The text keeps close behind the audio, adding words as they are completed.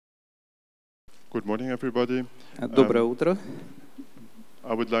Good morning, everybody. Доброе утро.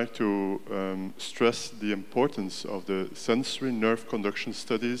 I would like to stress the importance of the sensory nerve conduction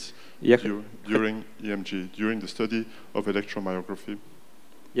studies during EMG, during the study of electromyography.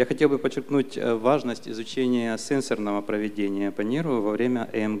 Я хотел бы подчеркнуть важность изучения сенсорного проведения по нерву во время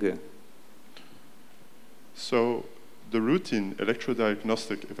ЭМГ. So, the routine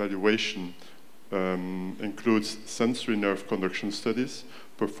electrodiagnostic evaluation includes sensory nerve conduction studies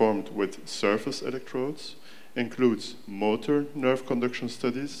performed with surface electrodes, includes motor nerve conduction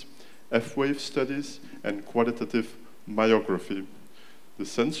studies, F-wave studies, and qualitative myography. The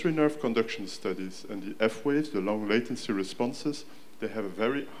sensory nerve conduction studies and the F-waves, the long latency responses, they have a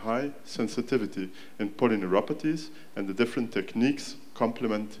very high sensitivity in polyneuropathies, and the different techniques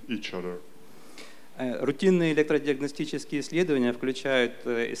complement each other. Рутинные электродиагностические исследования включают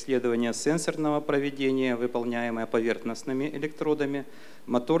исследования сенсорного проведения, выполняемые поверхностными электродами,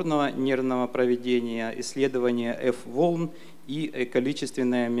 моторного нервного проведения, исследования F-волн и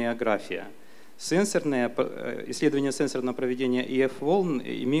количественная миография. Исследования сенсорного проведения и F-волн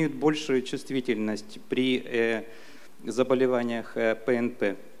имеют большую чувствительность при заболеваниях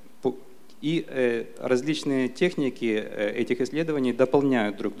ПНП. И различные техники этих исследований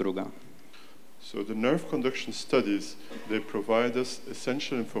дополняют друг друга. So the nerve conduction studies, they provide us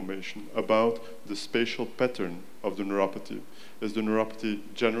essential information about the spatial pattern of the neuropathy. Is the neuropathy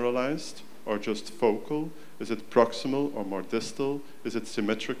generalized or just focal? Is it proximal or more distal? Is it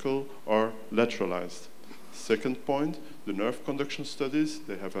symmetrical or lateralized? Second point, the nerve conduction studies,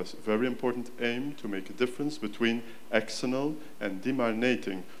 they have a very important aim to make a difference between axonal and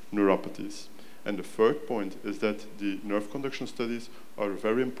demyelinating neuropathies. And the third point is that the nerve conduction studies are a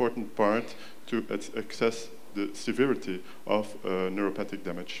very important part to assess the severity of neuropathic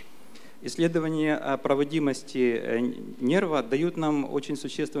damage. Исследования о проводимости нерва дают нам очень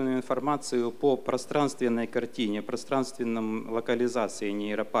существенную информацию по пространственной картине, пространственном локализации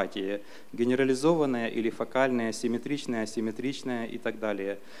нейропатии, генерализованная или фокальная, симметричная, асимметричная и так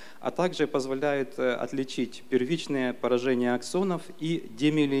далее. А также позволяют отличить первичное поражение аксонов и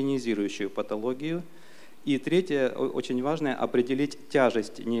демиелинизирующую патологию. И третье, очень важное, определить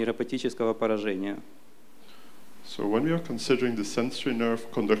тяжесть нейропатического поражения. So when we are considering the sensory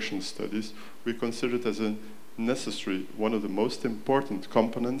nerve conduction studies, we consider it as a necessary, one of the most important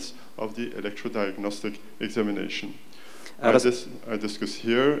components of the electrodiagnostic examination. I discuss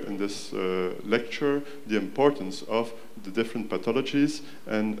here in this lecture the importance of the different pathologies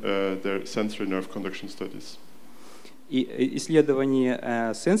and their sensory nerve conduction studies. И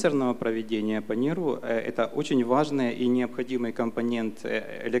исследование сенсорного проведения по нерву – это очень важный и необходимый компонент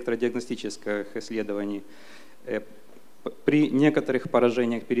электродиагностических исследований. При некоторых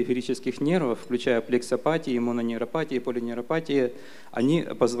поражениях периферических нервов, включая плексопатии, мононейропатии, полинейропатии, они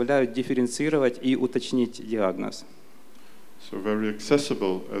позволяют дифференцировать и уточнить диагноз. So very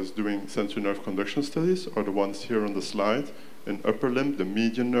accessible as doing sensory nerve conduction studies are the ones here on the slide. In upper limb, the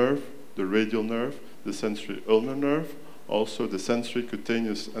median nerve, the radial nerve, the sensory ulnar nerve, also the sensory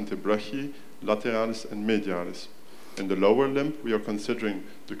cutaneous antebrachiae, lateralis and medialis. In the lower limb, we are considering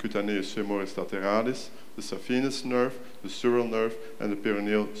the cutaneous femoris lateralis, the saphenous nerve, the sural nerve, and the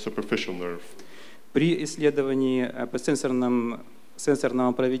peroneal superficial nerve. При исследовании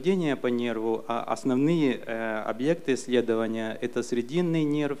сенсорного проведения по нерву основные объекты исследования – это срединный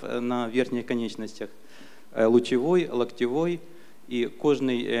нерв на верхних конечностях, лучевой, локтевой и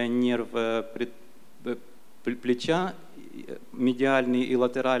кожный нерв плеча, медиальный и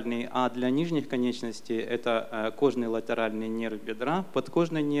латеральный, а для нижних конечностей это кожный латеральный нерв бедра,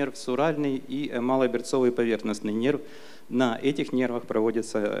 подкожный нерв, суральный и малоберцовый поверхностный нерв. На этих нервах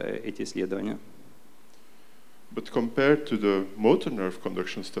проводятся эти исследования. But compared to the motor nerve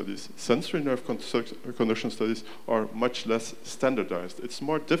conduction studies, sensory nerve conduction studies are much less standardized. It's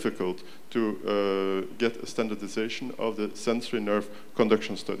more difficult to get a standardization of the sensory nerve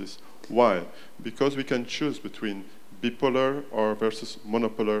conduction studies. Why? Because we can choose between bipolar or versus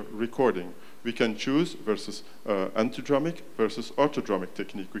monopolar recording. We can choose versus antidromic versus orthodromic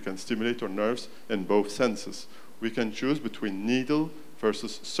technique. We can stimulate our nerves in both senses. We can choose between needle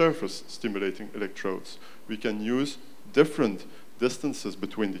versus surface stimulating electrodes. We can use different distances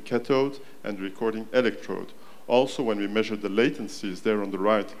between the cathode and the recording electrode. Also, when we measure the latencies there on the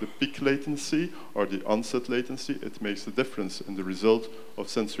right, the peak latency or the onset latency, it makes a difference in the result of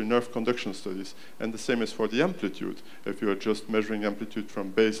sensory nerve conduction studies. And the same is for the amplitude. If you are just measuring amplitude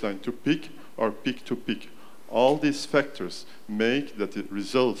from baseline to peak or peak to peak. All these factors make that the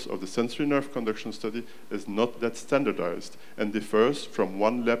results of the sensory nerve conduction study is not that standardized and differs from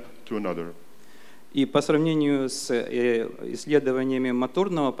one lab to another. И по сравнению с исследованиями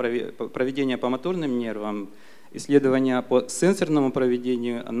проведения по моторным нервам, исследования по сенсорному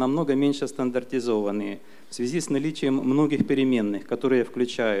проведению намного меньше стандартизованы в связи с наличием многих переменных, которые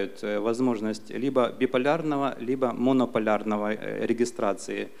включают возможность либо биполярного, либо монополярного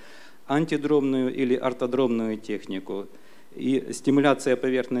регистрации, антидромную или ортодромную технику, и стимуляция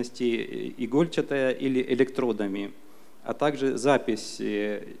поверхности игольчатая или электродами, а также запись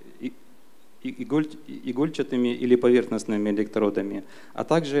игольчатыми или поверхностными электродами, а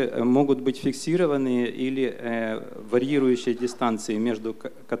также могут быть фиксированные или варьирующие дистанции между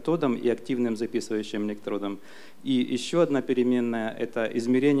катодом и активным записывающим электродом. И еще одна переменная – это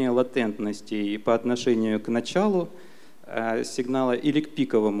измерение латентности по отношению к началу сигнала или к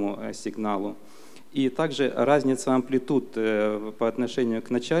пиковому сигналу. И также разница амплитуд по отношению к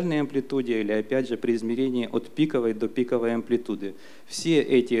начальной амплитуде или, опять же, при измерении от пиковой до пиковой амплитуды. Все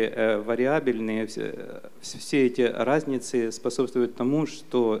эти вариабельные, все эти разницы способствуют тому,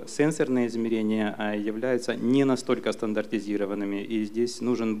 что сенсорные измерения являются не настолько стандартизированными, и здесь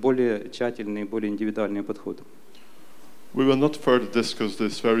нужен более тщательный, более индивидуальный подход. We will not further discuss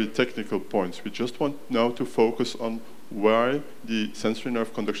these very technical points. We just want now to focus on why the sensory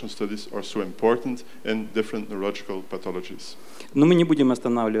nerve conduction studies are so important in different neurological pathologies. Но мы не будем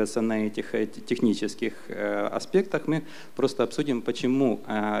останавливаться на этих технических аспектах, мы просто обсудим, почему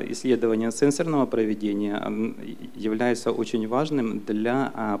исследование сенсорного проведения является очень важным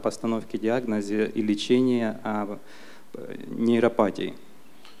для постановки диагноза и лечения нейропатии.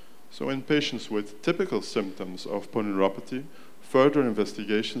 So in patients with typical symptoms of polyneuropathy, further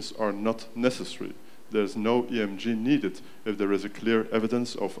investigations are not necessary. There's no EMG needed if there is a clear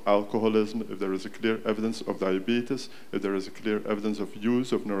evidence of alcoholism, if there is a clear evidence of diabetes, if there is a clear evidence of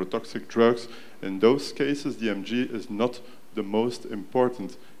use of neurotoxic drugs. In those cases, the EMG is not the most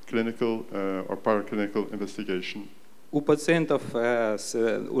important clinical or paraclinical investigation. У пациентов с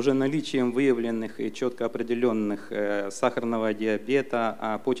уже наличием выявленных и четко определенных сахарного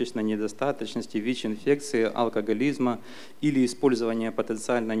диабета, почечной недостаточности, ВИЧ-инфекции, алкоголизма или использования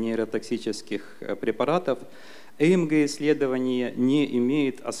потенциально нейротоксических препаратов, ЭМГ-исследование не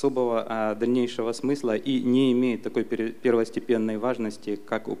имеет особого дальнейшего смысла и не имеет такой первостепенной важности,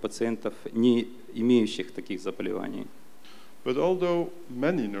 как у пациентов, не имеющих таких заболеваний. But although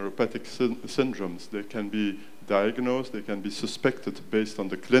many neuropathic syndromes, they can be diagnosed, they can be suspected based on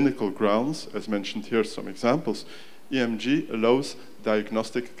the clinical grounds, as mentioned here, some examples, EMG allows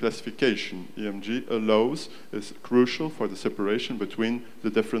diagnostic classification. EMG is crucial for the separation between the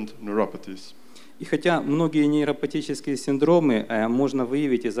different neuropathies. И хотя многие нейропатические синдромы можно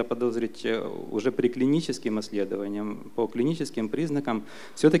выявить и заподозрить уже при клиническом исследовании, по клиническим признакам,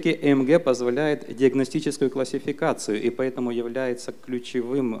 все-таки ЭМГ позволяет диагностическую классификацию и поэтому является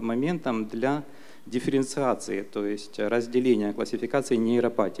ключевым моментом для дифференциации, то есть разделения классификации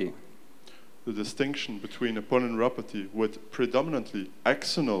нейропатии. The distinction between a polyneuropathy with predominantly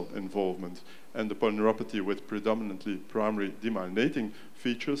axonal involvement and the polyneuropathy with predominantly primary demyelinating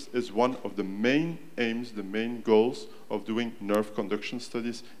features is one of the main aims, the main goals of doing nerve conduction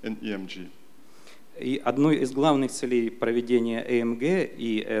studies in EMG. И одной из главных целей проведения ЭМГ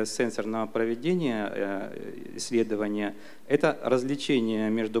и сенсорного проведения исследования – это различение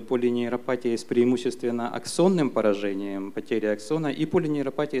между полинейропатией с преимущественно аксонным поражением, потерей аксона, и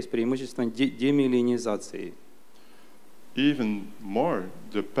полинейропатией с преимуществом демиелинизацией. Even more,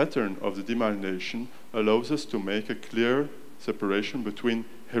 the pattern of the demyelination allows us to make a clear separation between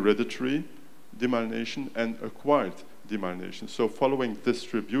hereditary demyelination and acquired demyelination. So following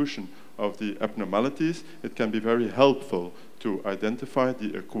distribution of the abnormalities, it can be very helpful to identify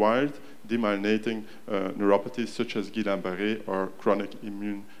the acquired demyelinating neuropathies such as Guillain-Barré or chronic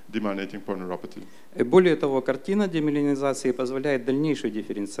immune demyelinating polyneuropathy. Более того, картина демиелинизации позволяет дальнейшую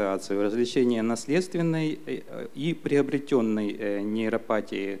дифференциацию, различение наследственной и приобретенной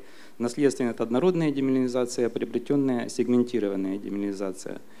нейропатии. Наследственная – это однородная демиелинизация, приобретенная – сегментированная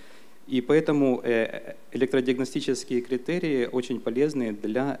демиелинизация. И поэтому электродиагностические критерии очень полезны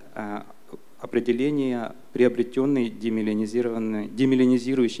для определения приобретенной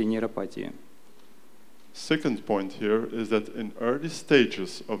демиелинизирующей нейропатии. Second point here is that in early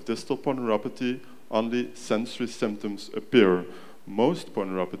stages of distal polyneuropathy, only sensory symptoms appear. Most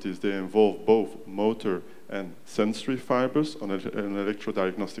polyneuropathies, they involve both motor and sensory fibers on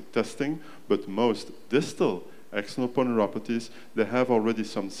electrodiagnostic testing, but most distal axonal polyneuropathies, they have already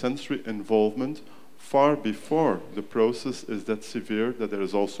some sensory involvement far before the process is that severe that there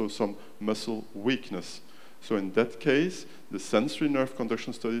is also some muscle weakness. So in that case, the sensory nerve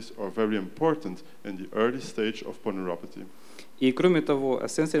conduction studies are very important in the early stage of polyneuropathy. И кроме того,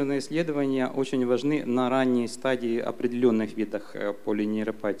 сенсорные исследования очень важны на ранней стадии определенных видов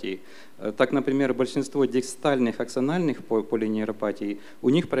полинейропатии. Так, например, большинство дистальных аксональных полинейропатий, у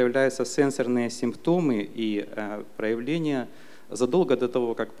них проявляются сенсорные симптомы и проявления задолго до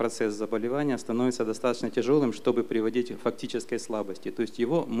того, как процесс заболевания становится достаточно тяжелым, чтобы приводить к фактической слабости. То есть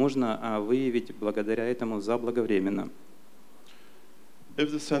его можно выявить благодаря этому заблаговременно.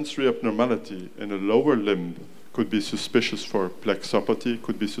 If the sensory abnormality in a lower limb could be suspicious for plexopathy,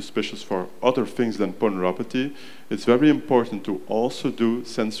 could be suspicious for other things than polyneuropathy, it's very important to also do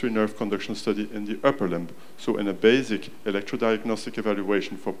sensory nerve conduction study in the upper limb. So in a basic electrodiagnostic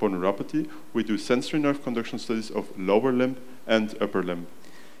evaluation for polyneuropathy, we do sensory nerve conduction studies of lower limb and upper limb.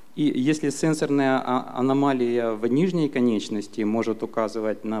 И если сенсорная аномалия в нижней конечности может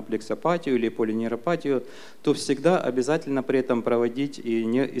указывать на плексопатию или полинейропатию, то всегда обязательно при этом проводить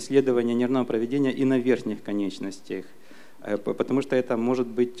исследование нервного проведения и на верхних конечностях, потому что это может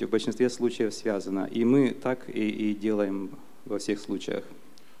быть в большинстве случаев связано. И мы так и делаем во всех случаях.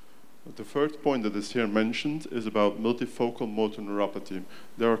 The third point that is here mentioned is about multifocal motor neuropathy.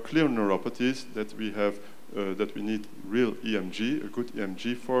 There are clear neuropathies that we have that we need real EMG, a good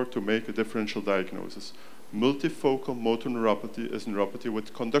EMG for, to make a differential diagnosis. Multifocal motor neuropathy is neuropathy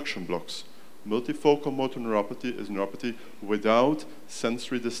with conduction blocks. Multifocal motor neuropathy is neuropathy without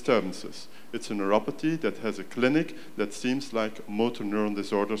sensory disturbances. It's a neuropathy that has a clinic that seems like motor neuron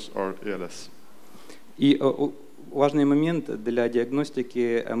disorders or ALS. И важный момент для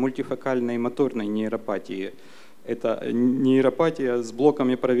диагностики мультифокальной моторной нейропатии – это нейропатия с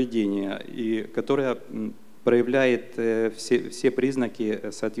блоками проведения, и которая проявляет все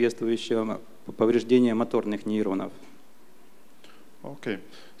признаки соответствующего повреждения моторных нейронов. Okay,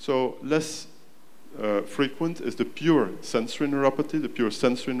 so less frequent is the pure sensory neuropathy. The pure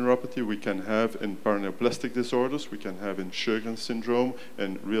sensory neuropathy we can have in paraneoplastic disorders, we can have in Sjögren's syndrome,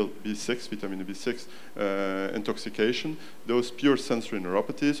 and real B6, vitamin B6 intoxication. Those pure sensory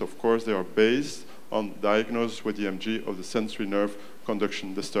neuropathies, of course, they are based on diagnosis with EMG of the sensory nerve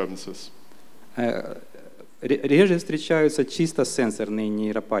conduction disturbances. Реже встречаются чисто сенсорные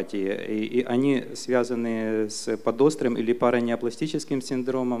нейропатии, и они связаны с подострым или паранеопластическим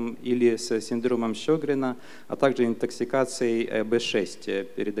синдромом, или с синдромом Сjöгрена, а также интоксикацией B6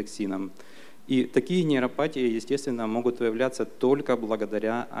 передоксином. И такие нейропатии, естественно, могут выявляться только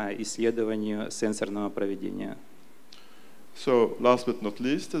благодаря исследованию сенсорного проведения. So, last but not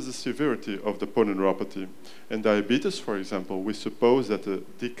least, is the severity of the polyneuropathy. In diabetes, for example, we suppose that the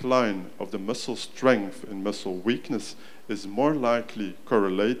decline of the muscle strength and muscle weakness is more likely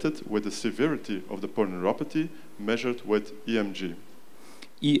correlated with the severity of the polyneuropathy measured with EMG.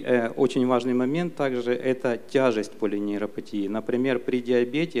 И очень важный момент также это тяжесть полинейропатии. Например, при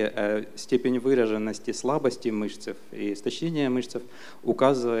диабете степень выраженности слабости мышц и истощения мышц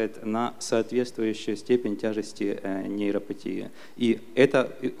указывает на соответствующую степень тяжести нейропатии. И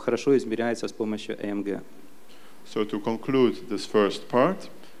это хорошо измеряется с помощью ЭМГ. So to conclude this first part,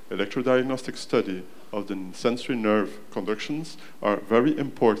 electrodiagnostic study of the sensory nerve conductions are very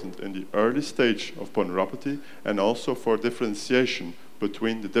important in the early stage of polyneuropathy and also for differentiation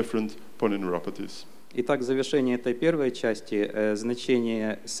between the different polyneuropathies. Итак, в завершении этой первой части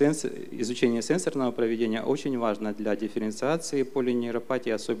значение изучения сенсорного проведения очень важно для дифференциации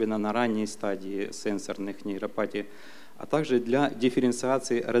полинейропатии, особенно на ранней стадии сенсорных нейропатий, а также для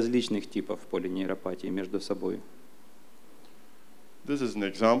дифференциации различных типов полинейропатии между собой. This is an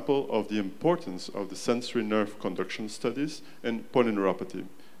example of the importance of the sensory nerve conduction studies in polyneuropathy.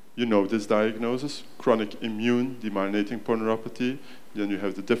 You know this diagnosis, chronic immune demyelinating polyneuropathy. Then you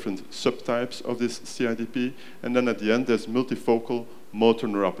have the different subtypes of this CIDP. And then at the end, there's multifocal motor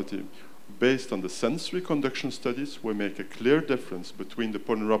neuropathy. Based on the sensory conduction studies, we make a clear difference between the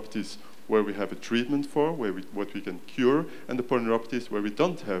polyneuropathies where we have a treatment for, what we can cure, and the polyneuropathies where we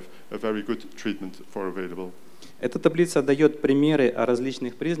don't have a very good treatment for available. Эта таблица дает примеры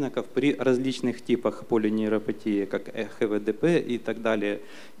различных признаков при различных типах полинейропатии, как ХВДП и так далее.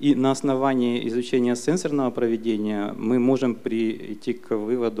 И на основании изучения сенсорного проведения мы можем прийти к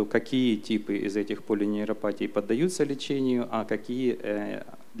выводу, какие типы из этих полинейропатий поддаются лечению, а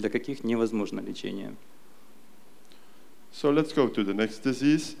для каких невозможно лечение. So let's go to the next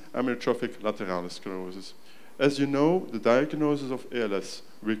disease, amyotrophic lateral sclerosis. As you know, the diagnosis of ALS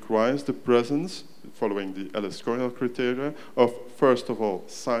requires the presence, following the Ellis Cornell criteria, of, first of all,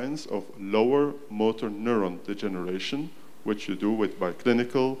 signs of lower motor neuron degeneration, which you do by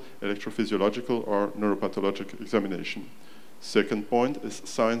clinical, electrophysiological, or neuropathologic examination. Second point is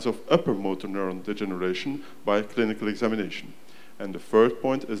signs of upper motor neuron degeneration by clinical examination. And the third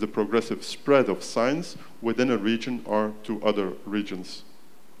point is the progressive spread of signs within a region or to other regions.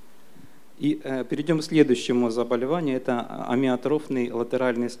 И перейдем к следующему заболеванию. Это амиотрофный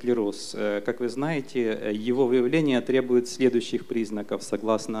латеральный склероз. Как вы знаете, его выявление требует следующих признаков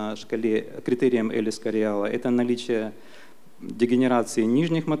согласно критериям Элис-Карриала. Это наличие дегенерации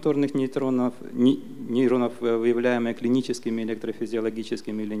нижних моторных нейронов, выявляемые клиническими,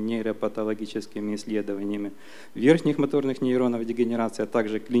 электрофизиологическими или нейропатологическими исследованиями. Верхних моторных нейронов дегенерация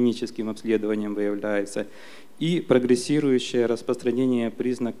также клиническим обследованием выявляется. И прогрессирующее распространение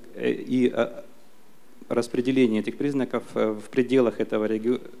и распределение этих признаков в пределах этого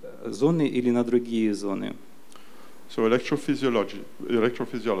зоны или на другие зоны. So electrophysiology,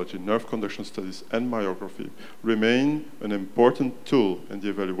 nerve conduction studies, and myography remain an important tool in the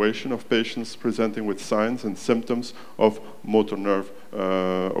evaluation of patients presenting with signs and symptoms of motor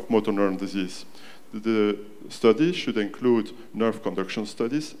neuron disease. The study should include nerve conduction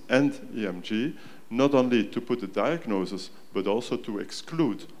studies and EMG, not only to put a diagnosis, but also to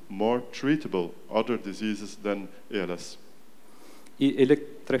exclude more treatable other diseases than ALS. И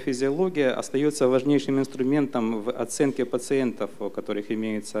электрофизиология остается важнейшим инструментом в оценке пациентов, у которых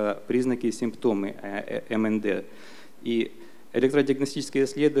имеются признаки и симптомы МНД. И электродиагностическое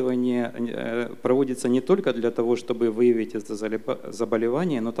исследование проводится не только для того, чтобы выявить это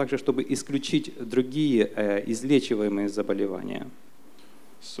заболевание, но также чтобы исключить другие излечиваемые заболевания.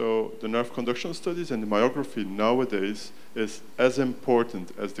 So the nerve conduction studies and the myography nowadays is as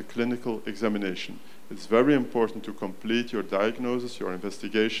important as the clinical examination. It's very important to complete your diagnosis, your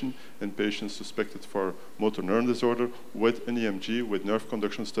investigation in patients suspected for motor neuron disorder with an EMG, with nerve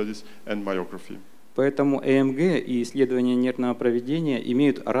conduction studies and myography. Поэтому ЭМГ и исследования нервного проведения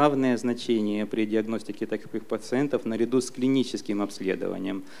имеют равное значение при диагностике таких пациентов наряду с клиническим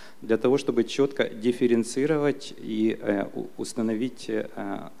обследованием, для того, чтобы четко дифференцировать и установить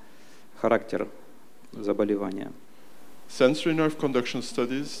характер заболевания. Sensory nerve conduction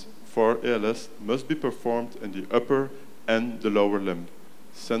studies for ALS must be performed in the upper and the lower limb.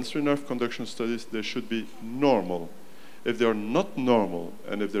 Sensory nerve conduction studies, they should be normal. If they are not normal,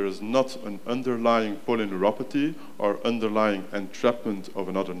 and if there is not an underlying polyneuropathy or underlying entrapment of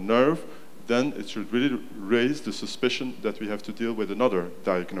another nerve, then it should really raise the suspicion that we have to deal with another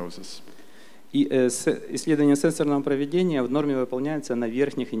diagnosis. И исследования сенсорного проведения в норме выполняются на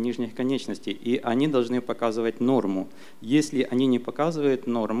верхних и нижних конечностях, и они должны показывать норму. Если они не показывают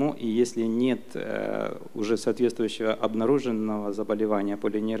норму, и если нет уже соответствующего обнаруженного заболевания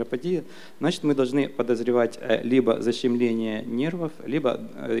полинейропатии, значит мы должны подозревать либо защемление нервов, либо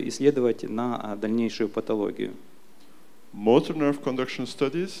исследовать на дальнейшую патологию. Motor nerve conduction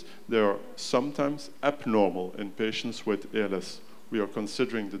studies, they are sometimes abnormal in patients with ALS. We are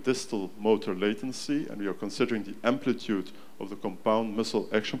considering the distal motor latency, and we are considering the amplitude of the compound muscle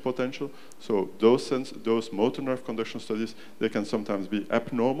action potential. So those motor nerve conduction studies, they can sometimes be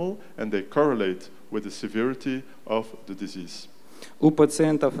abnormal, and they correlate with the severity of the disease. У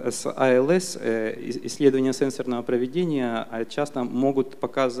пациентов с АЛС исследования сенсорного проведения часто могут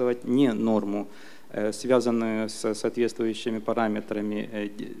показывать не норму, связанную с соответствующими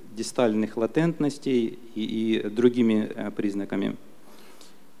параметрами дистальных латентностей и другими признаками.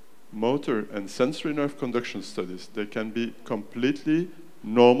 Motor and sensory nerve conduction studies, they can be completely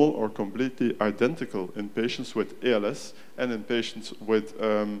normal or completely identical in patients with ALS and in patients with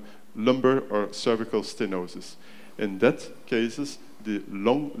lumbar or cervical stenosis. In that cases, the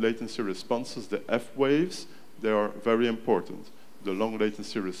long latency responses, the F waves, they are very important. The long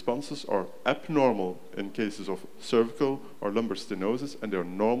latency responses are abnormal in cases of cervical or lumbar stenosis, and they are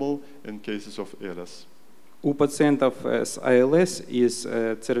normal in cases of ALS. У пациентов с АЛС и с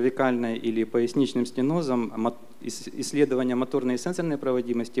цервикальной или поясничным стенозом исследования моторной и сенсорной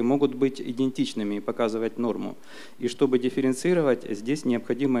проводимости могут быть идентичными и показывать норму. И чтобы дифференцировать, здесь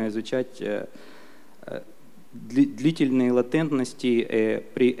необходимо изучать длительные латентности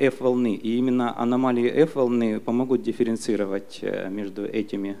при F-волны. И именно аномалии F-волны помогут дифференцировать между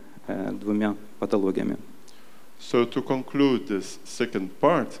этими двумя патологиями. So to conclude this second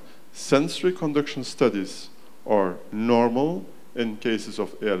part, sensory conduction studies are normal in cases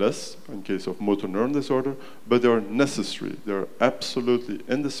of ALS, in case of motor neuron disorder, but they are necessary. They are absolutely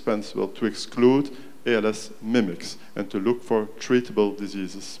indispensable to exclude ALS mimics and to look for treatable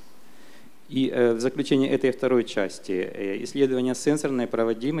diseases. И в заключение этой второй части исследования сенсорной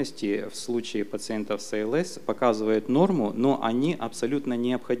проводимости в случае пациентов с АЛС показывают норму, но они абсолютно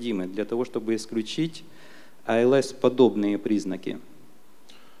необходимы для того, чтобы исключить АЛС-подобные признаки.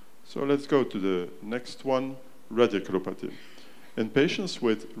 So let's go to the next one, radiculopathy. In patients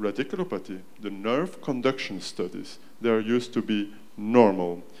with radiculopathy, the nerve conduction studies, they are used to be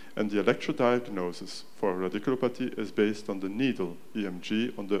normal, and the electrodiagnosis for radiculopathy is based on the needle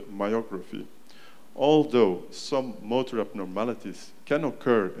EMG, on the myography. Although some motor abnormalities can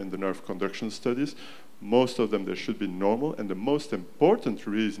occur in the nerve conduction studies, most of them they should be normal, and the most important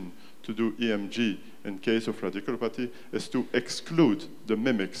reason to do EMG in case of radiculopathy is to exclude the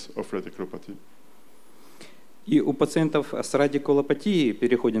mimics of radiculopathy. И у пациентов с радикулопатией,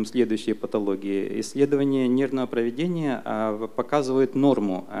 переходим к следующей патологии, исследование нервного проведения показывает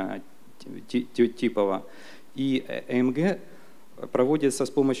норму типово. И ЭМГ проводится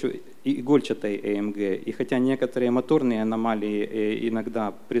с помощью игольчатой ЭМГ. И хотя некоторые моторные аномалии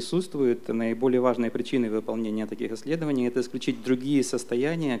иногда присутствуют, наиболее важной причиной выполнения таких исследований это исключить другие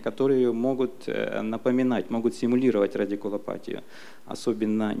состояния, которые могут напоминать, могут симулировать радикулопатию,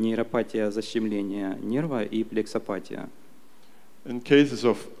 особенно нейропатия защемления нерва и плексопатия. In cases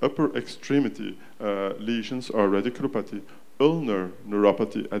of upper extremity lesions or radiculopathy, ulnar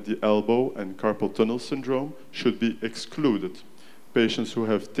neuropathy at the elbow and carpal tunnel syndrome should be excluded. Patients who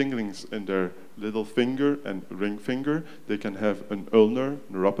have tinglings in their little finger and ring finger, they can have an ulnar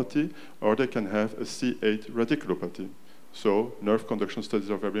neuropathy or they can have a C8 radiculopathy. So nerve conduction studies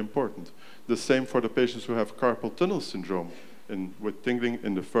are very important. The same for the patients who have carpal tunnel syndrome. With tingling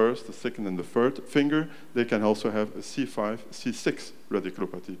in the first, the second, and the third finger, they can also have a C5, C6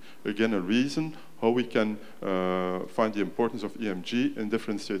 radiculopathy. Again, a reason how we can find the importance of EMG in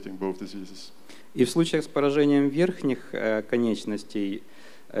differentiating both diseases. И в случаях с поражением верхних конечностей,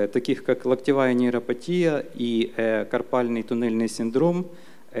 таких как локтевая нейропатия и карпальный туннельный синдром,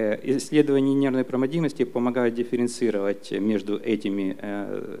 исследования нервной проводимости помогают дифференцировать между этими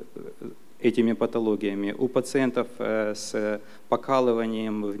патологиями. У пациентов с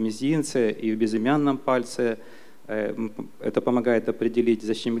покалыванием в мизинце и в безымянном пальце это помогает определить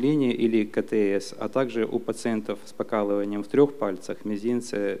защемление или КТС, а также у пациентов с покалыванием в 3 пальцах,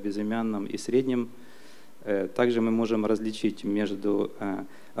 мизинце, безымянном и среднем. Также мы можем различить между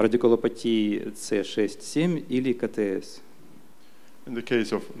радикулопатией C6-7 или КТС. In the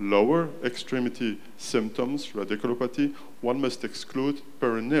case of lower extremity symptoms, radiculopathy, one must exclude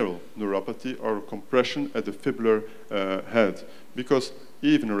perineal neuropathy or compression at the fibular head, because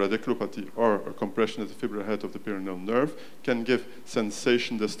even a radiculopathy or a compression at the fibular head of the perineal nerve can give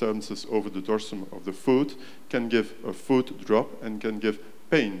sensation disturbances over the dorsum of the foot, can give a foot drop, and can give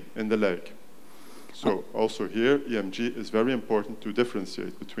pain in the leg. So also here, EMG is very important to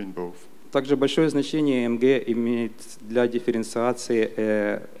differentiate between both. Также большое значение ЭМГ имеет для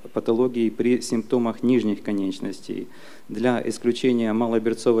дифференциации патологий при симптомах нижних конечностей. Для исключения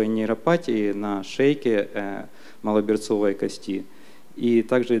малоберцовой нейропатии на шейке малоберцовой кости и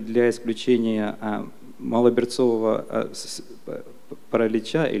также для исключения малоберцового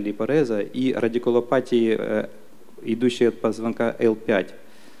паралича или пареза и радикулопатии, идущей от позвонка L5,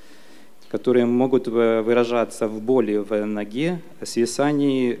 которые могут выражаться в боли в ноге,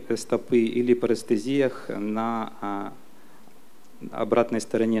 свисании стопы или парестезиях на обратной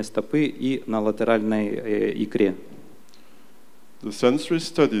стороне стопы и на латеральной икре. The sensory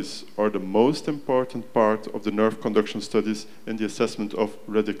studies are the most important part of the nerve conduction studies in the assessment of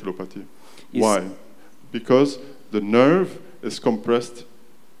radiculopathy. Why? Because the nerve is compressed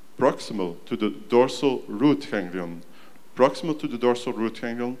proximal to the dorsal root ganglion. Proximal to the dorsal root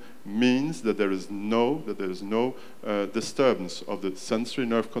ganglion means that there is no disturbance of the sensory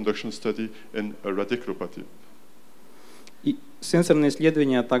nerve conduction study in a radiculopathy. И сенсорные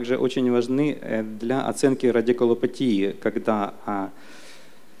исследования также очень важны для оценки радикулопатии, когда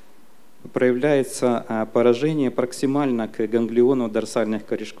проявляется поражение проксимально к ганглиону дорсальных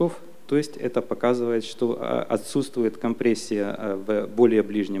корешков, то есть это показывает, что отсутствует компрессия в более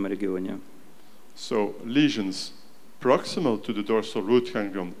ближнем регионе. So lesions proximal to the dorsal root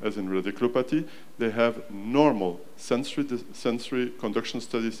ganglion, as in radiculopathy, they have normal sensory conduction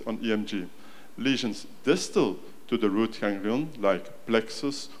studies on EMG. Lesions distal to the root ganglion, like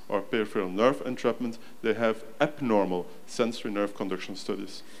plexus or peripheral nerve entrapment, they have abnormal sensory nerve conduction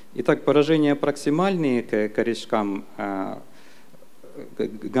studies. Итак, поражения проксимальные к корешкам, к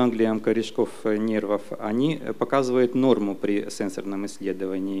ганглиям корешков нервов, они показывают норму при сенсорном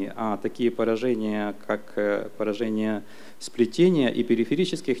исследовании, а такие поражения, как поражение сплетения и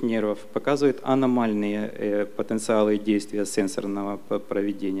периферических нервов, показывают аномальные потенциалы действия сенсорного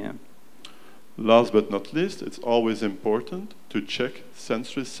проведения. Last but not least, it's always important to check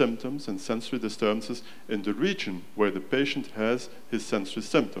sensory symptoms and sensory disturbances in the region where the patient has his sensory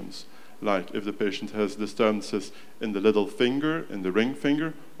symptoms. like if the patient has disturbances in the little finger, in the ring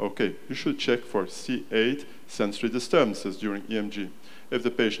finger, okay, you should check for C8 sensory disturbances during EMG. If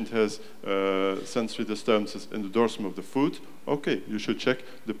the patient has sensory disturbances in the dorsum of the foot, okay, you should check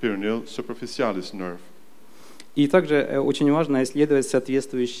the peroneal superficialis nerve. И также очень важно исследовать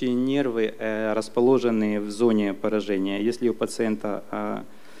соответствующие нервы, расположенные в зоне поражения. Если у пациента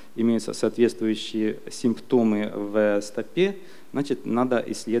имеются соответствующие симптомы в стопе, значит, надо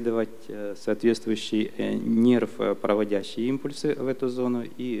исследовать соответствующий нерв, проводящий импульсы в эту зону,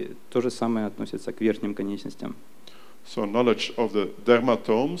 и то же самое относится к верхним конечностям. So knowledge of the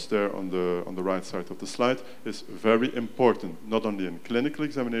dermatomes there on the right side of the slide is very important, not only in clinical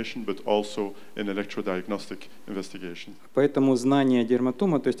examination, but also in electrodiagnostic investigation. Поэтому знание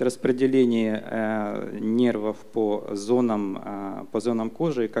дерматома, то есть распределение нервов по зонам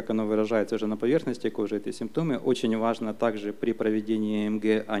кожи, как оно выражается уже на поверхности кожи, эти симптомы, очень важно также при проведении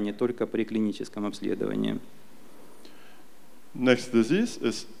МГ, а не только при клиническом обследовании. Next disease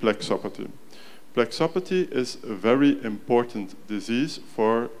is plexopathy. Plexopathy is a very important disease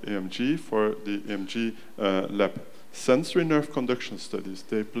for EMG, for the EMG lab. Sensory nerve conduction studies,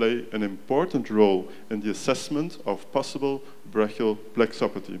 they play an important role in the assessment of possible brachial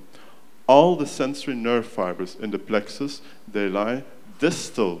plexopathy. All the sensory nerve fibers in the plexus, they lie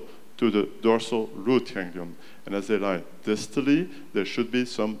distal to the dorsal root ganglion. And as they lie distally, there should be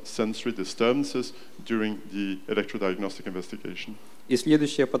some sensory disturbances during the electrodiagnostic investigation. И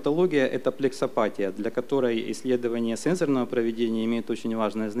следующая патология – это плексопатия, для которой исследование сенсорного проведения имеет очень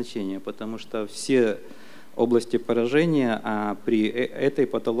важное значение, потому что все области поражения при этой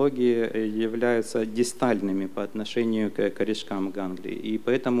патологии являются дистальными по отношению к корешкам ганглий. И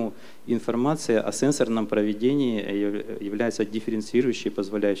поэтому информация о сенсорном проведении является дифференцирующей,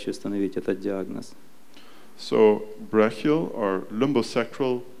 позволяющей установить этот диагноз. So brachial or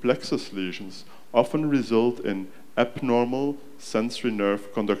lumbosacral plexus lesions often result in abnormal sensory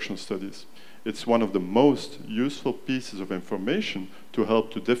nerve conduction studies. It's one of the most useful pieces of information to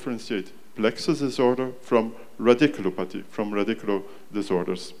help to differentiate plexus disorder from radiculopathy, from radicular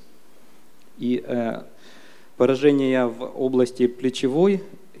disorders. И поражения в области плечевой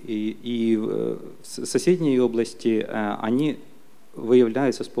и в соседней области, они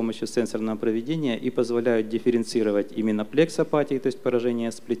выявляются с помощью сенсорного проведения и позволяют дифференцировать именно плексопатии, то есть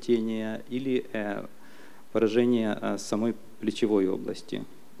поражение сплетения, или поражение самой плечевой области,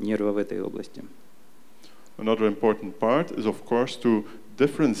 нерва в этой области. Another important part is, of course, to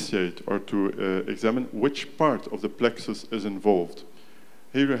differentiate or to examine which part of the plexus is involved.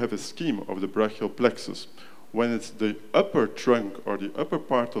 Here you have a scheme of the brachial plexus. When it's the upper trunk or the upper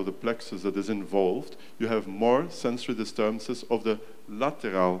part of the plexus that is involved, you have more sensory disturbances of the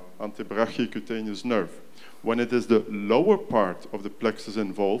lateral antebrachiocutaneous nerve. When it is the lower part of the plexus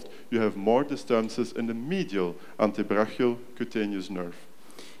involved, you have more disturbances in the medial antebrachiocutaneous nerve.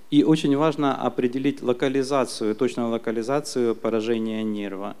 И очень важно определить локализацию, точную локализацию поражения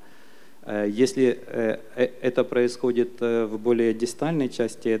нерва. Если это происходит в более дистальной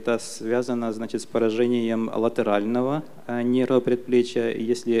части, это связано, значит, с поражением латерального нерва предплечья.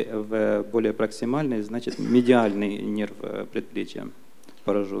 Если в более проксимальной, значит, медиальный нерв предплечья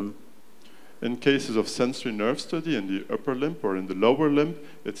поражен. In cases of sensory nerve study in the upper limb or in the lower limb,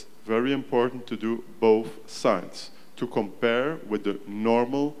 it's very important to do both sides, to compare with the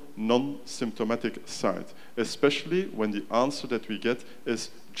normal, non-symptomatic side, especially when the answer that we get is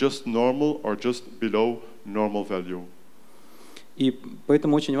just normal or just below normal value. И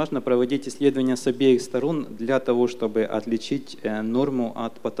поэтому очень важно проводить исследования с обеих сторон для того, чтобы отличить норму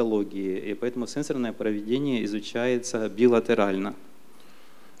от патологии. И поэтому сенсорное проведение изучается билатерально.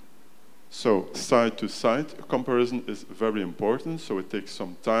 So side-to-side comparison is very important, so it takes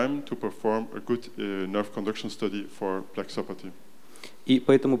some time to perform a good nerve conduction study for plexopathy. И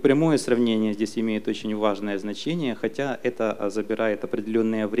поэтому прямое сравнение здесь имеет очень важное значение, хотя это забирает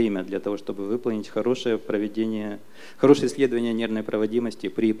определенное время для того, чтобы выполнить хорошее исследование нервной проводимости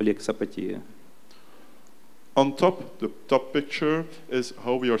при плексопатии. On top, the top picture is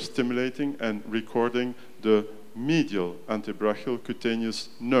how we are stimulating and recording the medial antebrachial cutaneous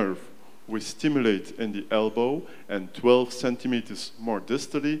nerve. We stimulate in the elbow, and 12 centimeters more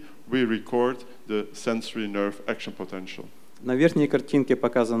distally, we record the sensory nerve action potential. На верхней картинке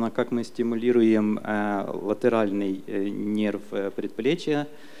показано, как мы стимулируем латеральный нерв предплечья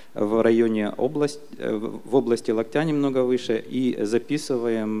в районе в области локтя немного выше и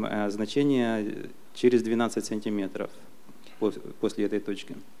записываем значение через 12 сантиметров после этой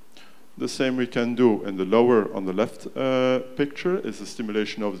точки. The same we can do in the lower, on the left picture, is the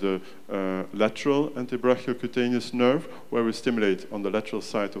stimulation of the lateral antebrachial cutaneous nerve, where we stimulate on the lateral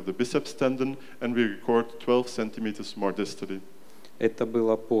side of the biceps tendon, and we record 12 centimeters more distally. Это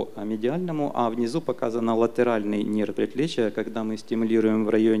было по медиальному, а внизу показано латеральный нерв предплечья, когда мы стимулируем в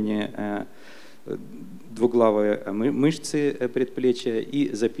районе двуглавой мышцы предплечья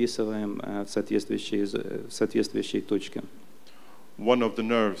и записываем в соответствующие точки. One of the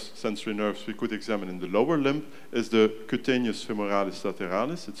nerves, sensory nerves, we could examine in the lower limb is the cutaneous femoralis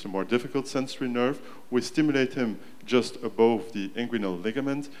lateralis. It's a more difficult sensory nerve. We stimulate him just above the inguinal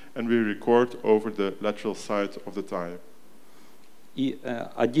ligament, and we record over the lateral side of the thigh. И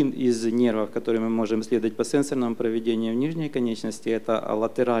один из нервов, который мы можем исследовать по сенсорному проведению в нижней конечности, это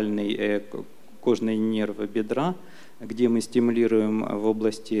латеральный кожный нерв бедра, где мы стимулируем в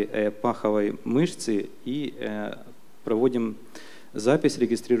области паховой мышцы и проводим запись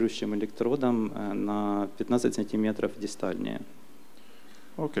регистрирующим электродом на 15 сантиметров дистальнее.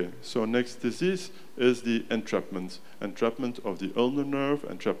 Okay, so next disease is the entrapment. Entrapment of the ulnar nerve,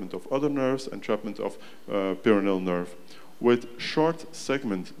 entrapment of other nerves, entrapment of peroneal nerve. With short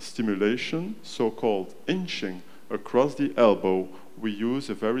segment stimulation, so-called inching, across the elbow, we use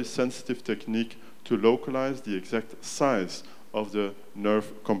a very sensitive technique to localize the exact size of the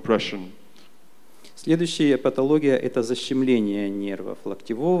nerve compression. Следующая патология – это защемление нервов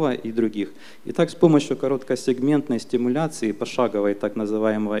локтевого и других. Итак, с помощью короткосегментной стимуляции, пошаговой так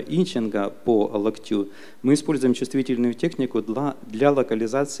называемого инчинга по локтю, мы используем чувствительную технику для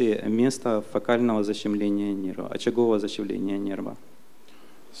локализации места фокального защемления нерва, очагового защемления нерва.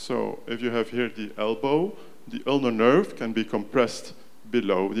 So, if you have here the elbow, the ulnar nerve can be compressed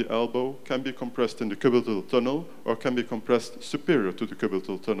below the elbow, can be compressed in the cubital tunnel, or can be compressed superior to the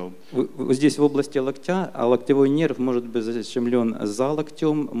cubital tunnel. Здесь в области локтя, а локтевой нерв может быть защемлен за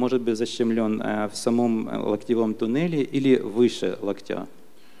локтем, может быть защемлен в самом локтевом туннеле или выше локтя.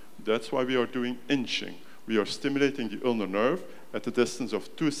 That's why we are doing inching. We are stimulating the ulnar nerve at a distance of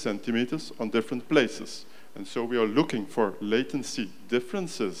 2 centimeters on different places. And so we are looking for latency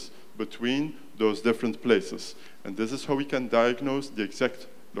differences between those different places. And this is how we can diagnose the exact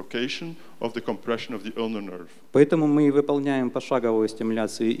location of the compression of the ulnar nerve. Поэтому мы выполняем пошаговую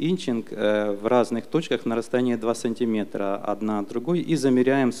стимуляцию инчинг в разных точках на расстоянии 2 сантиметра одна от другой и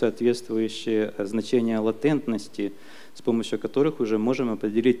замеряем соответствующие значения латентности, с помощью которых уже можем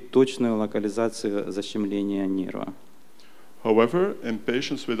определить точную локализацию защемления нерва. However, in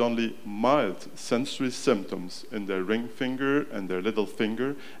patients with only mild sensory symptoms in their ring finger and their little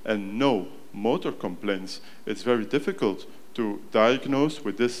finger and no motor complaints, it's very difficult to diagnose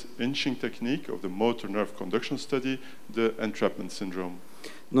with this inching technique of the motor nerve conduction study the entrapment syndrome.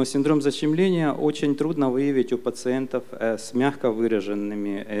 Но синдром защемления очень трудно выявить у пациентов с мягко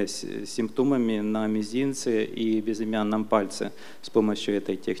выраженными симптомами на мизинце и безымянном пальце с помощью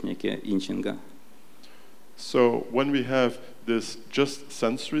этой техники инчинга. So when we have this just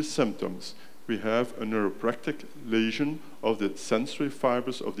sensory symptoms, we have a neuropractic lesion of the sensory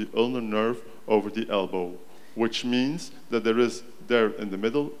fibers of the ulnar nerve over the elbow, which means that there is there in the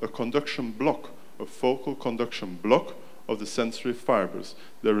middle a conduction block, a focal conduction block of the sensory fibers.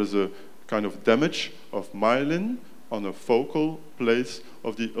 There is a kind of damage of myelin on a focal place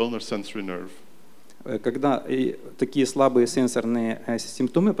of the ulnar sensory nerve. Когда такие слабые сенсорные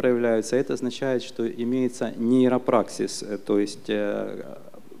симптомы проявляются, это означает, что имеется нейропраксис, то есть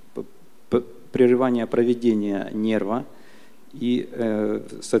прерывание проведения нерва, и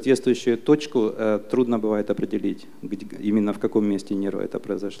соответствующую точку трудно бывает определить, именно в каком месте нерва это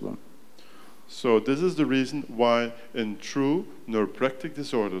произошло. So this is the reason why in true neuropractic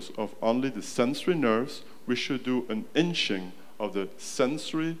disorders of only the sensory nerves, we should do an inching of the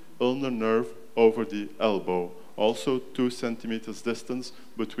sensory ulnar nerve over the elbow, also 2 centimeters distance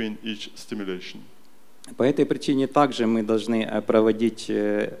between each stimulation. По этой причине также мы должны проводить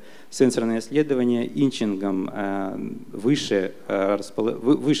сенсорные исследования инчингом выше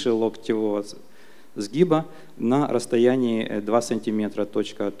локтевого сгиба на расстоянии 2 сантиметра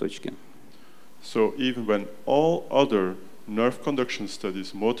точка от точки. So even when all other nerve conduction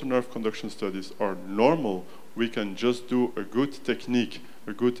studies, motor nerve conduction studies are normal, we can just do a good technique,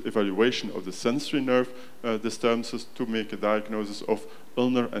 a good evaluation of the sensory nerve disturbances to make a diagnosis of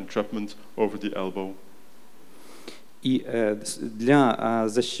ulnar entrapment over the elbow. И для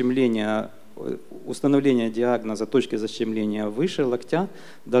защемления, установления диагноза точки защемления выше локтя,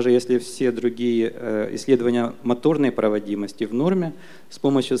 даже если все другие исследования моторной проводимости в норме, с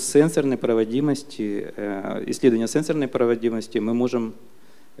помощью сенсорной проводимости, исследования сенсорной проводимости мы можем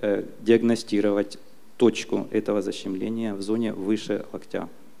диагностировать точку этого защемления в зоне выше локтя.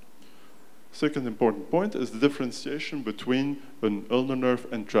 Second important point is the differentiation between an ulnar nerve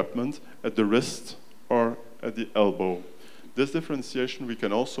entrapment at the wrist or at the elbow. This differentiation we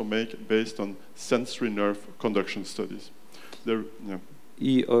can also make based on sensory nerve conduction studies.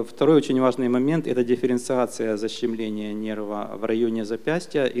 И второй очень важный момент – это дифференциация защемления нерва в районе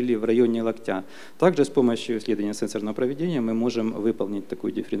запястья или в районе локтя. Также с помощью исследования сенсорного проведения мы можем выполнить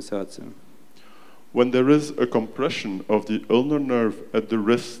такую дифференциацию. When there is a compression of the ulnar nerve at the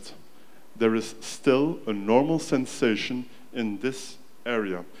wrist, there is still a normal sensation in this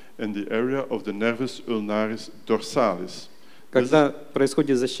area, in the area of the nervus ulnaris dorsalis. Когда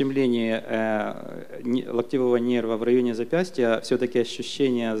происходит защемление локтевого нерва в районе запястья, все-таки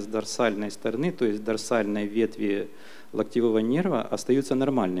ощущения с дорсальной стороны, то есть дорсальной ветви локтевого нерва, остаются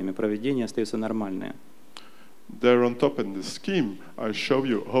нормальными, проведение остается нормальное. There on top in the scheme, I show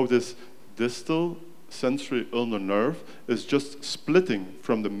you how this distal sensory ulnar nerve is just splitting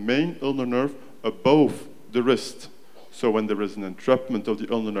from the main ulnar nerve above the wrist. So when there is an entrapment of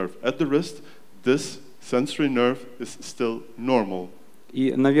the ulnar nerve at the wrist, this sensory nerve is still normal.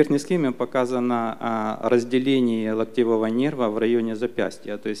 И на верхней схеме показано разделение локтевого нерва в районе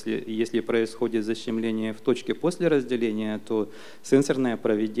запястья. То есть если происходит защемление в точке после разделения, то сенсорное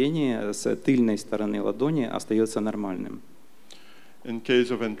проведение с тыльной стороны ладони остается нормальным. In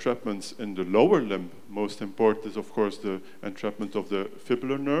case of entrapments in the lower limb, most important is of course the entrapment of the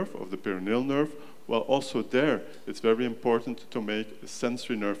fibular nerve, of the peroneal nerve. Well, also there, it's very important to make a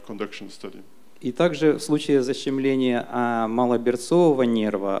sensory nerve conduction study. И также в случае защемления малоберцового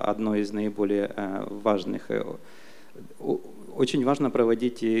нерва, одно из наиболее важных, очень важно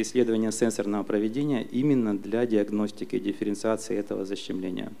проводить исследования сенсорного проведения именно для диагностики и дифференциации этого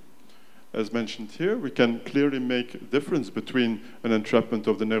защемления. As mentioned here, we can clearly make a difference between an entrapment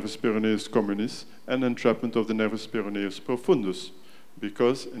of the nervus peroneus communis and entrapment of the nervus peroneus profundus,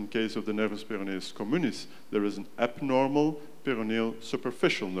 because in case of the nervus peroneus communis, there is an abnormal peroneal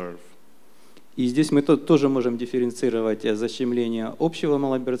superficial nerve. И здесь мы тоже можем дифференцировать защемление общего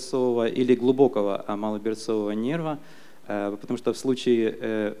малоберцового или глубокого малоберцового нерва, потому что в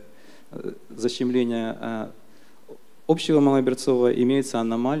случае защемления общего малоберцового имеются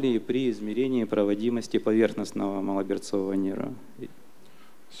аномалии при измерении проводимости поверхностного малоберцового нерва.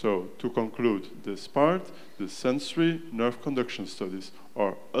 So, to conclude this part, the sensory nerve conduction studies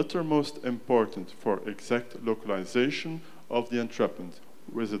are uttermost important for exact localization of the entrapment,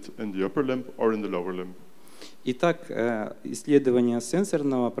 was it in the upper limb or in the lower limb. Итак, исследования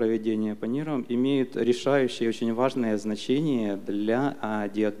сенсорного проведения по нервам имеют решающее и очень важное значение для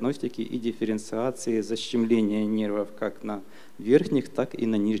диагностики и дифференциации защемления нервов как на верхних, так и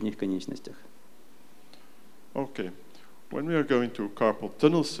на нижних конечностях. Okay. When we are going to carpal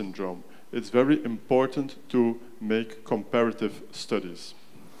tunnel syndrome, it's very important to make comparative studies.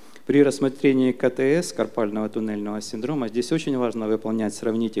 При рассмотрении КТС, карпального туннельного синдрома, здесь очень важно выполнять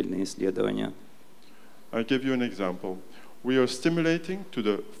сравнительные исследования. I'll give you an example. We are stimulating to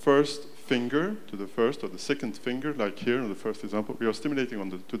the first finger, to the first or the second finger, like here in the first example, we are stimulating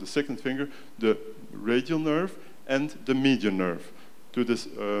to the second finger the radial nerve and the median nerve, to this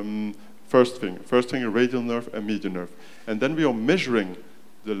first finger, radial nerve and median nerve. And then we are measuring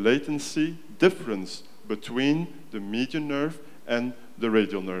the latency difference between the median nerve and the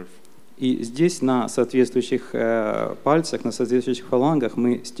radial nerve. И здесь на соответствующих пальцах, на соответствующих фалангах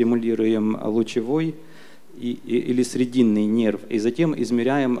мы стимулируем лучевой или срединный нерв, и затем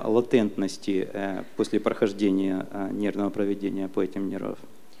измеряем латентности после прохождения нервного проведения по этим нервам.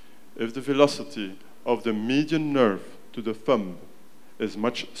 If the velocity of the median nerve to the thumb is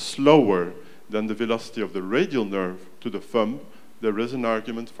much slower than the velocity of the radial nerve to the thumb, there is an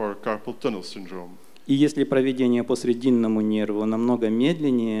argument for carpal tunnel syndrome. И если проведение по срединному нерву намного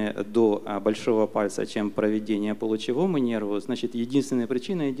медленнее до большого пальца, чем проведение по лучевому нерву, значит, единственная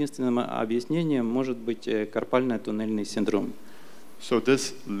причина, единственным объяснением может быть карпально-туннельный синдром. So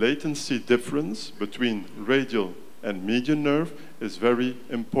this latency difference between radial and median nerve is very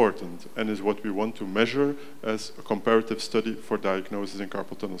important and is what we want to measure as a comparative study for diagnosis in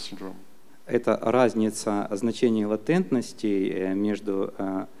carpal tunnel syndrome. Это разница значений латентности между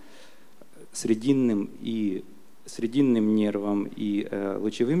срединным нервом и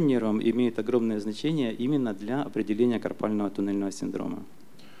лучевым нервом имеет огромное значение именно для определения карпального туннельного синдрома.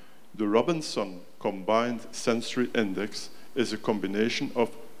 The Robinson Combined Sensory Index is a combination of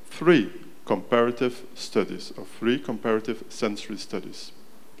three comparative sensory studies.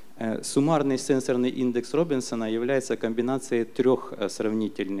 Суммарный сенсорный индекс Робинсона является комбинацией трех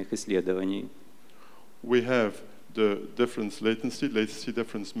сравнительных исследований. We have the latency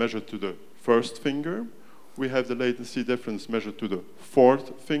difference measured to the first finger. We have the latency difference measured to the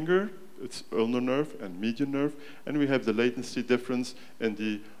fourth finger its ulnar nerve and median nerve, and we have the latency difference in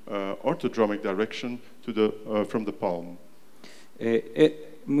the orthodromic direction from the palm.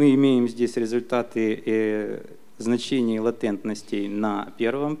 Мы имеем здесь результаты значений латентностей на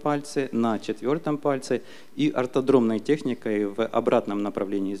первом пальце, на четвертом пальце и ортодромной техникой в обратном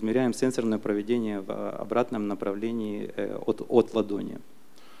направлении. Измеряем сенсорное проведение в обратном направлении от ладони.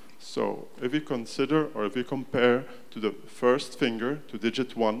 So, if we consider or if we compare to the first finger, to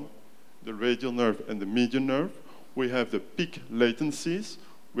digit 1, the radial nerve and the median nerve, we have the peak latencies,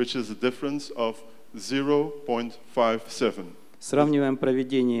 which is a difference of 0.57. Сравниваем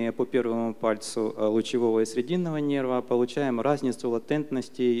проведение по первому пальцу лучевого и срединного нерва, получаем разницу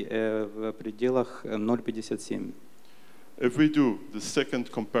латентностей в пределах 0,57. If we do the second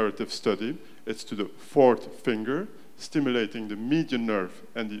comparative study, it's to the fourth finger, stimulating the median nerve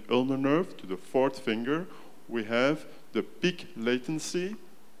and the ulnar nerve to the fourth finger, we have the peak latency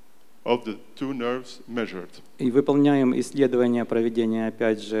of the two nerves measured. И выполняем исследование проведения,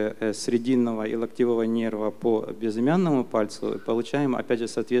 опять же, срединного и локтевого нерва по безымянному пальцу, и получаем, опять же,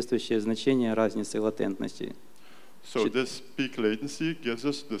 соответствующее значение разницы латентности. So this peak latency gives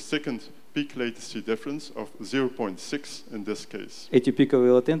us the second peak latency difference of 0.6 in this case. Эти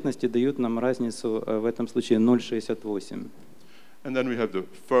пиковые латентности дают нам разницу в этом случае 0,68. And then we have the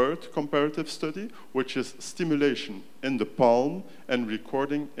third comparative study, which is stimulation in the palm and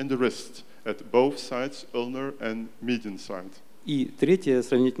recording in the wrist at both sides, ulnar and median side. И третье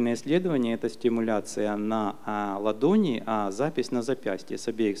сравнительное исследование – это стимуляция на ладони, а запись на запястье с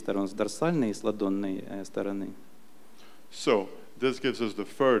обеих сторон, с дорсальной и с ладонной стороны. So this gives us the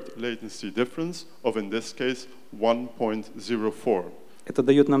third latency difference of, in this case, 1.04. Это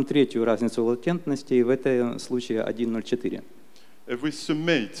дает нам третью разницу латентности, и в этом случае 1,04. If we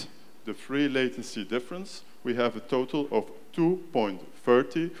summate the three latency difference, we have a total of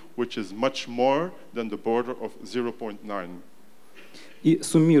 2.30, which is much more than the border of 0.9. И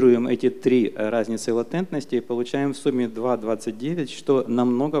суммируем эти три разницы латентности и получаем в сумме 2,29, что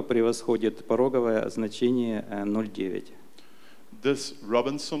намного превосходит пороговое значение 0,9. This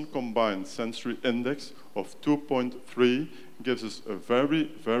Robinson combined sensory index of 2.3 gives us a very,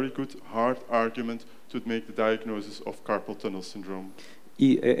 very good hard argument to make the diagnosis of carpal tunnel syndrome.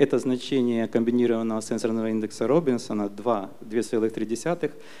 И это значение комбинированного сенсорного индекса Робинсона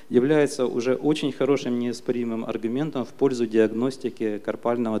 2,3 является уже очень хорошим неоспоримым аргументом в пользу диагностики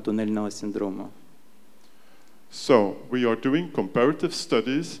карпального туннельного синдрома. So we are doing comparative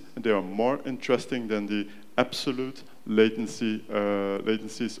studies, and they are more interesting than the absolute latencies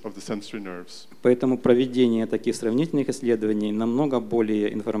of the sensory nerves. Поэтому проведение таких сравнительных исследований намного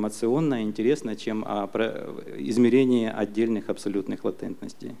более информационно и интересно, чем измерение отдельных абсолютных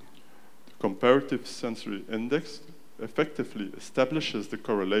латентностей. The comparative sensory index effectively establishes the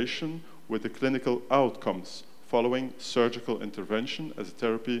correlation with the clinical outcomes following surgical intervention as a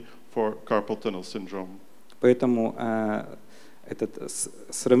therapy for carpal tunnel syndrome. Поэтому этот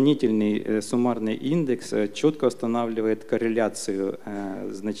сравнительный суммарный индекс четко устанавливает корреляцию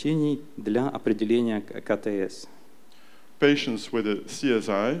значений для определения КТС. Patients with a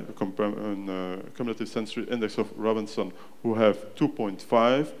CSI, cumulative sensory index of Robinson, who have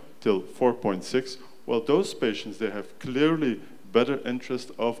 2.5 till 4.6, well, those patients, they have clearly better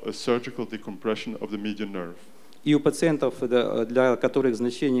interest of a surgical decompression of the median nerve. И у пациентов, для которых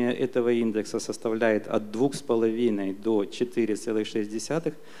значение этого индекса составляет от 2,5 до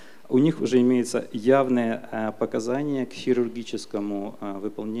 4,6, у них уже имеется явное показание к хирургическому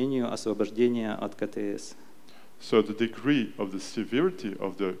выполнению освобождения от КТС. So the degree of the severity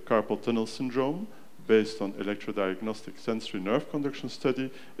of the carpal tunnel syndrome based on electrodiagnostic sensory nerve conduction study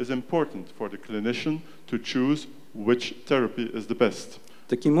is important for the clinician to choose which therapy is the best.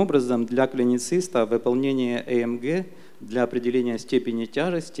 Таким образом, для клинициста выполнение ЭМГ для определения степени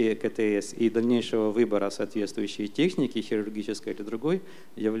тяжести КТС и дальнейшего выбора соответствующей техники, хирургической или другой,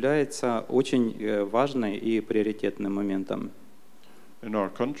 является очень важным и приоритетным моментом. In our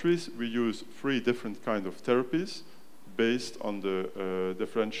countries, we use 3 different kinds of therapies based on the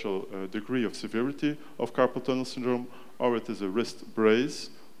differential degree of severity of carpal tunnel syndrome, or it is a wrist brace,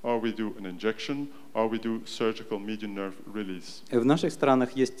 or we do an injection, or we do surgical median nerve release. В наших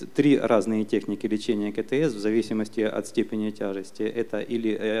странах есть 3 разные техники лечения КТС в зависимости от степени тяжести. Это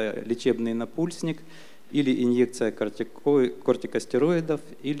или лечебный напульсник, или инъекция кортикостероидов,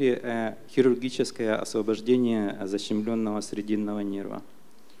 или хирургическое освобождение защемленного срединного нерва.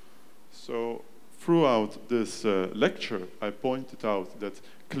 So throughout this lecture, I pointed out that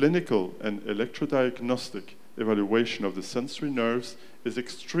clinical and electrodiagnostic evaluation of the sensory nerves is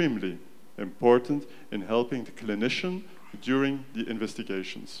extremely important in helping the clinician during the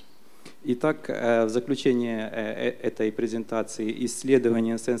investigations. Итак, в заключение этой презентации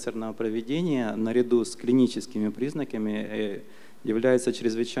исследование сенсорного проведения наряду с клиническими признаками является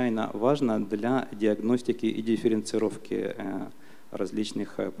чрезвычайно важно для диагностики и дифференцировки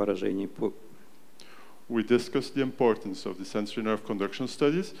различных поражений. We discussed the importance of the sensory nerve conduction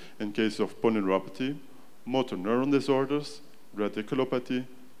studies in case of polyneuropathy, motor neuron disorders, radiculopathy,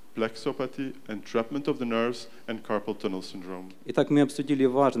 plexopathy, entrapment of the nerves, and carpal tunnel syndrome. Итак, мы обсудили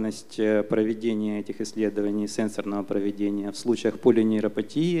важность проведения этих исследований сенсорного проведения в случаях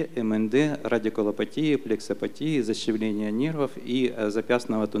полинейропатии, МНД, радикулопатии, плексопатии, защемления нервов и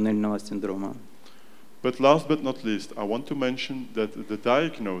запястного туннельного синдрома. But last but not least, I want to mention that the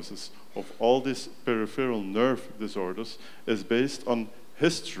diagnosis of all these peripheral nerve disorders is based on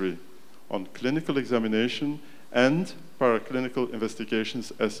history, on clinical examination, and paraclinical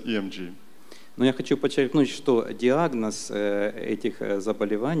investigations as EMG. Но я хочу подчеркнуть, что диагноз этих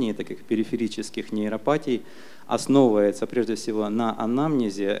заболеваний, таких периферических нейропатий, основывается прежде всего на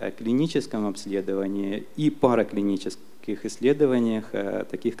анамнезе, клиническом обследовании и параклинических исследованиях,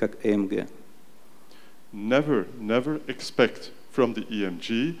 таких как ЭМГ. Never expect from the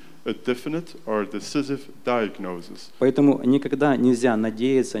EMG a definite or decisive diagnosis. Поэтому никогда нельзя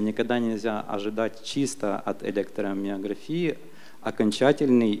надеяться, никогда нельзя ожидать чисто от электромиографии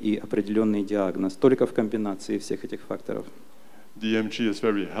окончательный и определенный диагноз, только в комбинации всех этих факторов. The EMG is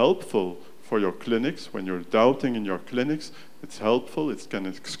very helpful for your clinics. When you're doubting in your clinics, it's helpful. It can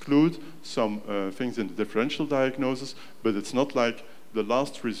exclude some things in the differential diagnosis, but it's not like the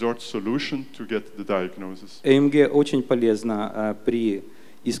last resort solution to get the diagnosis. ЭМГ очень полезно при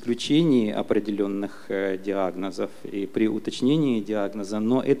исключении определенных диагнозов и при уточнении диагноза,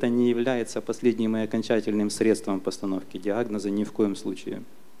 но это не является последним и окончательным средством постановки диагноза ни в коем случае.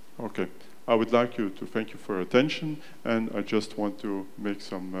 Okay. I would like you to thank you for your attention, and I just want to make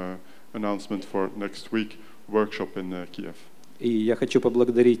some announcement for next week workshop in Kiev. И я хочу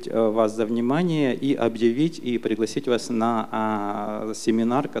поблагодарить вас за внимание и объявить и пригласить вас на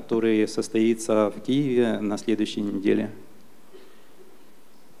семинар, который состоится в Киеве на следующей неделе.